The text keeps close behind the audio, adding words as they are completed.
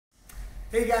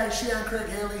Hey guys, Shion Craig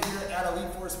Haley here at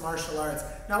Elite Force Martial Arts.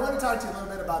 Now I want to talk to you a little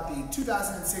bit about the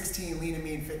 2016 Lean and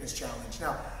Mean Fitness Challenge.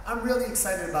 Now I'm really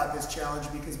excited about this challenge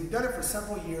because we've done it for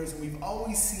several years and we've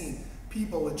always seen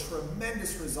people with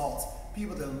tremendous results.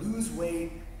 People that lose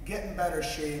weight, get in better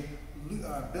shape,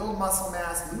 build muscle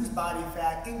mass, lose body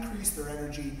fat, increase their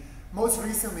energy. Most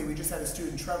recently we just had a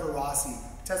student, Trevor Rossi,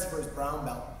 tested for his brown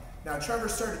belt. Now Trevor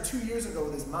started 2 years ago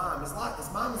with his mom. His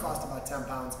mom has lost about 10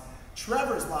 pounds.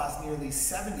 Trevor's lost nearly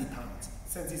 70 pounds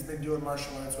since he's been doing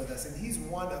martial arts with us, and he's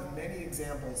one of many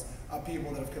examples of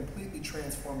people that have completely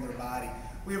transformed their body.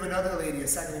 We have another lady, a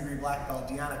second-degree black belt,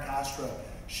 Deanna Castro.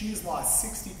 She's lost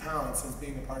 60 pounds since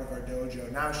being a part of our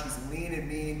dojo. Now she's lean and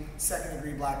mean,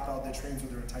 second-degree black belt that trains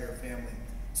with her entire family.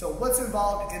 So what's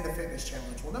involved in the fitness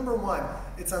challenge? Well, number one,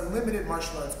 it's unlimited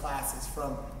martial arts classes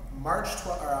from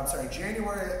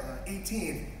January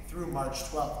 18th through March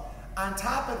 12th. On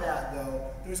top of that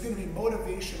though, there's going to be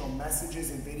motivational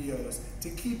messages and videos to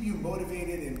keep you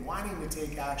motivated and wanting to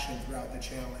take action throughout the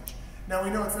challenge. Now we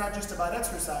know it's not just about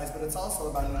exercise, but it's also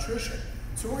about nutrition.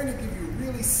 So we're going to give you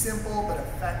really simple but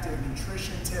effective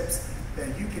nutrition tips that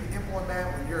you can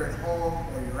implement when you're at home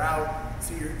or you're out,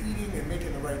 so you're eating and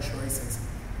making the right choices.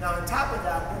 Now on top of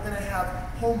that, we're going to have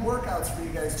home workouts for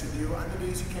you guys to do on the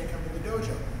days you can't come to the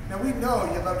dojo. Now we know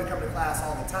you love to come to class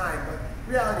all the time, but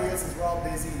reality is we're all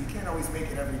busy, you can't always make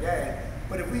it every day.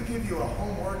 But if we give you a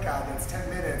home workout that's 10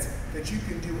 minutes that you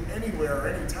can do anywhere or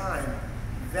anytime,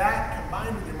 that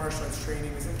combined with your martial arts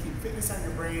training is going to keep fitness on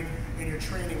your brain and your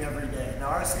training every day. Now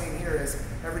our saying here is,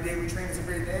 every day we train is a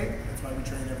great day, that's why we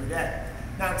train every day.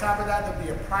 Now on top of that, there'll be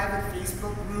a private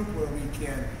Facebook group where we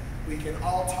can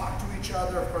all talk to each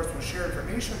other. Of course, we'll share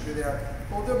information through there,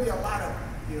 but there'll be a lot of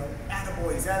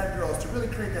attaboys, attagirls to really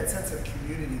create that sense of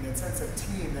community, that sense of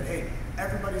team, that hey,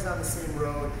 everybody's on the same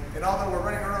road, and although we're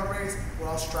running our own race, we're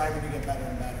all striving to get better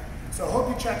and better. So I hope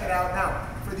you check it out. Now,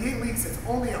 for the 8 weeks, it's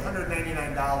only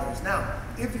 $199. Now,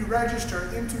 if you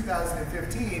register in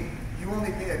 2015, you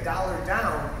only pay $1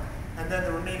 down, and then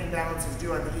the remaining balance is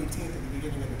due on the 18th at the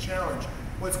beginning of the challenge.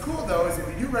 What's cool though is if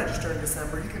you do register in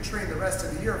December, you can train the rest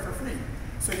of the year for free.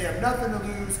 So you have nothing to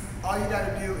lose. All you got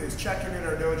to do is check in at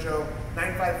our dojo,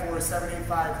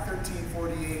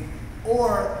 954-785-1348,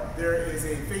 or there is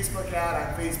a Facebook ad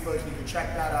on Facebook. You can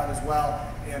check that out as well,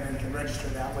 and then you can register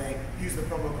that way. Use the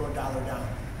promo code $down.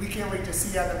 We can't wait to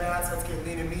see you on the mats. Let's get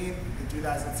lean and mean in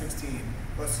 2016.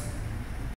 Let's